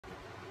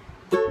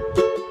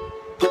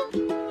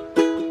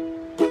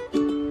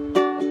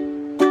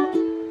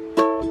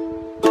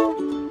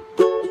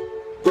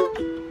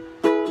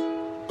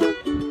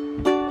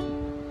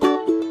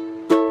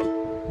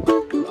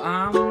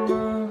I'm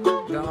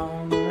a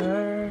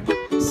goner,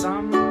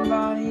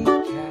 somebody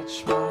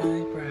catch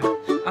my breath.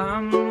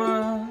 I'm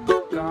a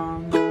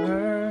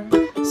goner,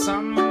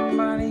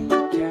 somebody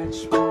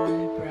catch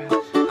my breath.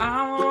 I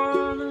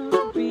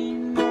wanna be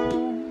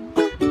known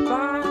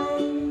by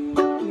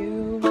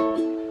you.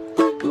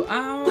 Well, I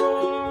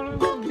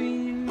wanna be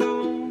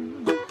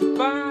known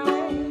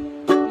by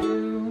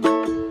you.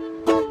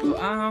 Well,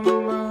 I'm a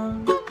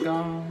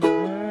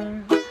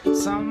goner,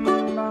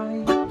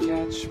 somebody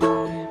catch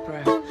my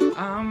breath.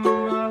 I'm a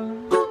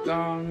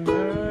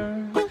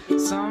goner,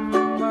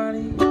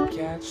 somebody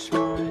catch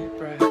my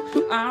breath.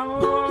 I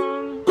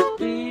wanna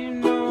be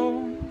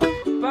known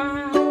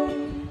by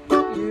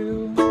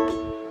you.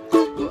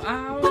 Well, I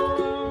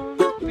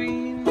wanna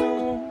be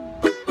known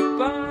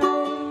by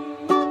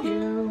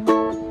you.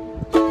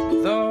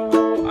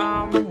 Though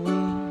I'm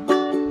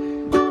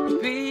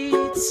weak,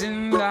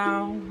 beaten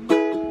down,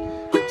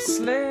 I'll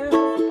slip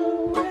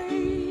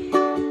away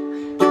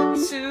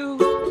into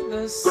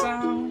the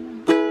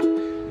sound.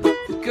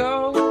 The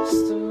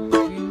ghost of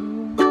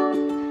you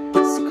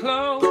is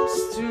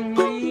close to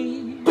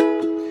me.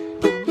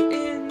 From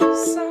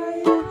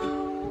inside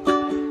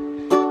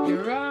out,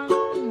 you're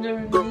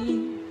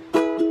underneath.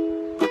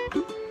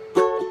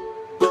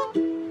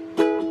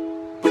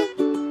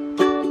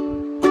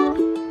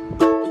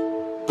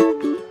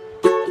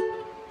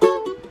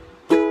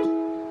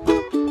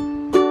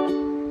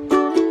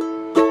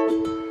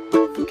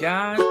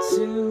 Got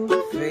two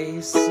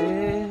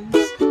faces,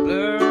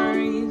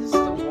 blurry's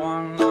the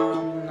one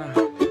I'm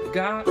not.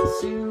 Got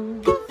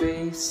two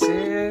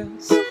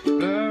faces,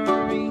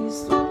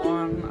 blurry's the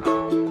one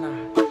I'm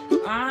not.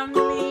 I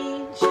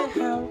need your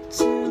help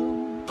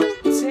to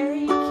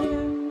take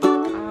him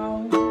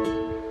out.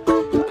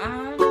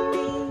 I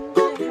need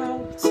your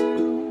help to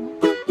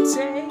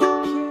take